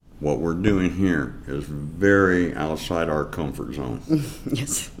What we're doing here is very outside our comfort zone.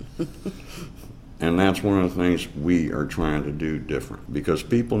 Yes. And that's one of the things we are trying to do different, because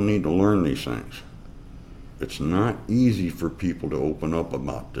people need to learn these things. It's not easy for people to open up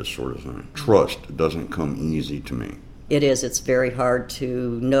about this sort of thing. Trust doesn't come easy to me. It is. It's very hard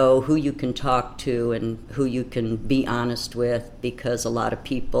to know who you can talk to and who you can be honest with, because a lot of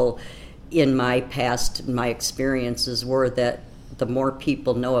people in my past, my experiences were that the more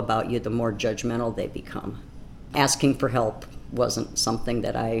people know about you, the more judgmental they become. Asking for help wasn't something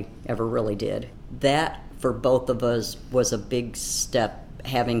that I ever really did. That, for both of us, was a big step,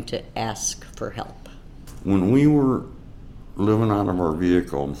 having to ask for help. When we were living out of our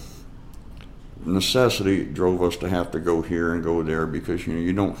vehicle, necessity drove us to have to go here and go there, because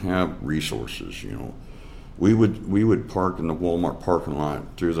you don't have resources. We would park in the Walmart parking lot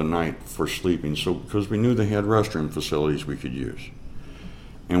through the night for sleeping, so because we knew they had restroom facilities we could use.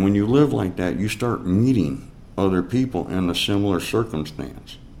 And when you live like that, you start meeting other people in a similar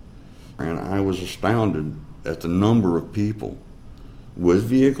circumstance. And I was astounded at the number of people with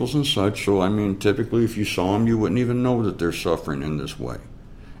vehicles and such. So typically if you saw them, you wouldn't even know that they're suffering in this way.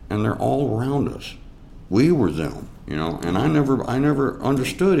 And they're all around us. We were them, and I never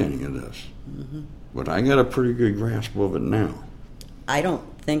understood any of this. Mm-hmm. But I got a pretty good grasp of it now. I don't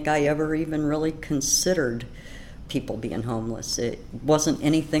think I ever even really considered people being homeless. It wasn't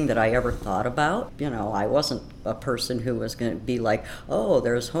anything that I ever thought about. I wasn't a person who was going to be like, oh,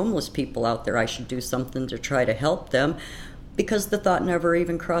 there's homeless people out there, I should do something to try to help them, because the thought never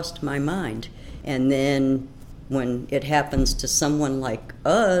even crossed my mind. And then when it happens to someone like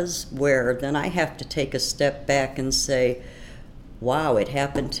us, where then I have to take a step back and say, wow, it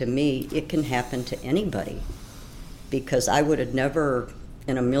happened to me, it can happen to anybody. Because I would have never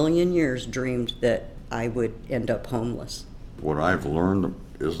in a million years dreamed that I would end up homeless. What I've learned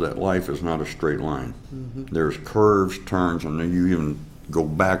is that life is not a straight line. Mm-hmm. There's curves, turns, and then you even go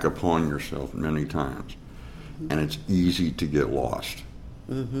back upon yourself many times. Mm-hmm. And it's easy to get lost.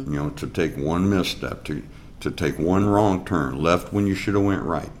 Mm-hmm. To take one misstep, to take one wrong turn, left when you should have went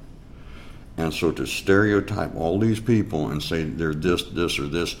right. And so to stereotype all these people and say they're this, or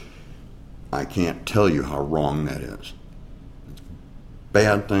this, I can't tell you how wrong that is.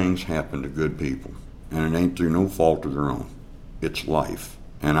 Bad things happen to good people, and it ain't through no fault of their own. It's life.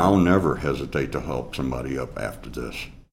 And I'll never hesitate to help somebody up after this.